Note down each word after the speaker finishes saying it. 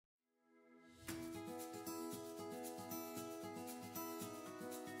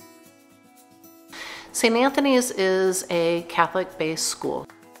St. Anthony's is a Catholic-based school.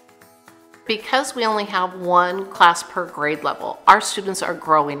 Because we only have one class per grade level, our students are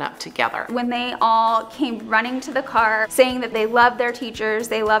growing up together. When they all came running to the car saying that they loved their teachers,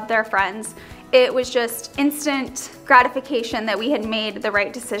 they loved their friends, it was just instant gratification that we had made the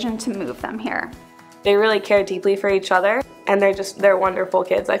right decision to move them here. They really care deeply for each other, and they're wonderful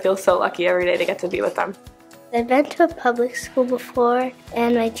kids. I feel so lucky every day to get to be with them. I've been to a public school before,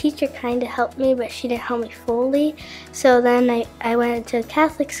 and my teacher kind of helped me, but she didn't help me fully. So then I went to a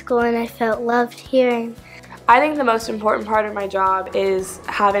Catholic school, and I felt loved here. I think the most important part of my job is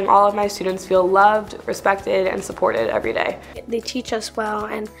having all of my students feel loved, respected, and supported every day. They teach us well,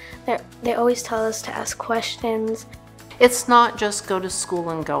 and they always tell us to ask questions. It's not just go to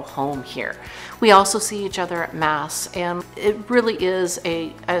school and go home here. We also see each other at Mass, and it really is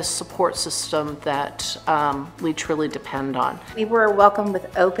a support system that we truly depend on. We were welcomed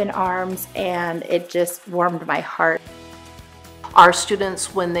with open arms, and it just warmed my heart. Our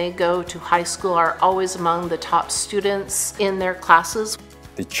students, when they go to high school, are always among the top students in their classes.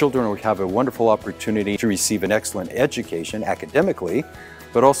 The children will have a wonderful opportunity to receive an excellent education academically,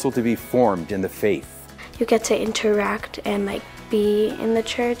 but also to be formed in the faith. You get to interact and be in the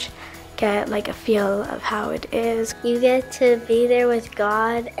church, get a feel of how it is. You get to be there with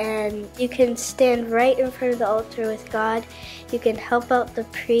God, and you can stand right in front of the altar with God. You can help out the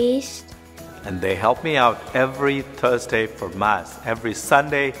priest. And they help me out every Thursday for Mass. Every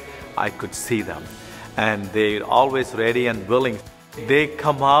Sunday I could see them, and they're always ready and willing. They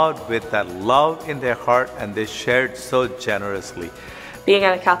come out with that love in their heart, and they share it so generously. Being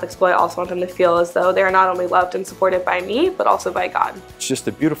at a Catholic school, I also want them to feel as though they're not only loved and supported by me, but also by God. It's just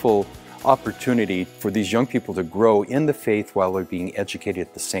a beautiful opportunity for these young people to grow in the faith while they're being educated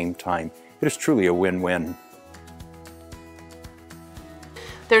at the same time. It is truly a win-win.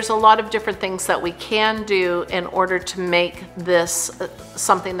 There's a lot of different things that we can do in order to make this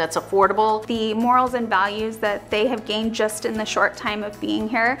something that's affordable. The morals and values that they have gained just in the short time of being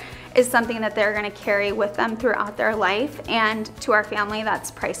here is something that they're going to carry with them throughout their life, and to our family,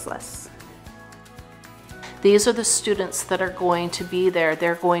 that's priceless. These are the students that are going to be there.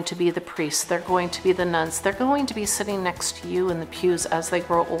 They're going to be the priests. They're going to be the nuns. They're going to be sitting next to you in the pews as they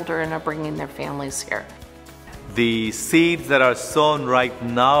grow older and are bringing their families here. The seeds that are sown right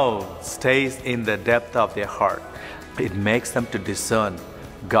now stays in the depth of their heart. It makes them to discern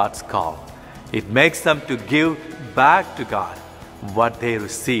God's call. It makes them to give back to God what they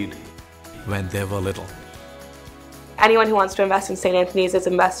received when they were little. Anyone who wants to invest in St. Anthony's is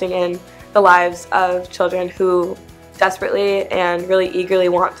investing in the lives of children who desperately and really eagerly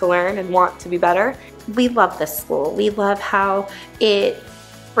want to learn and want to be better. We love this school. We love how it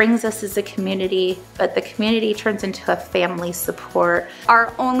brings us as a community, but the community turns into a family support.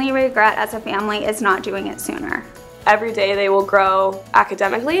 Our only regret as a family is not doing it sooner. Every day they will grow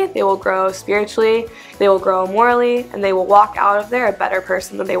academically, they will grow spiritually, they will grow morally, and they will walk out of there a better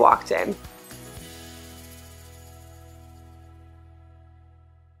person than they walked in.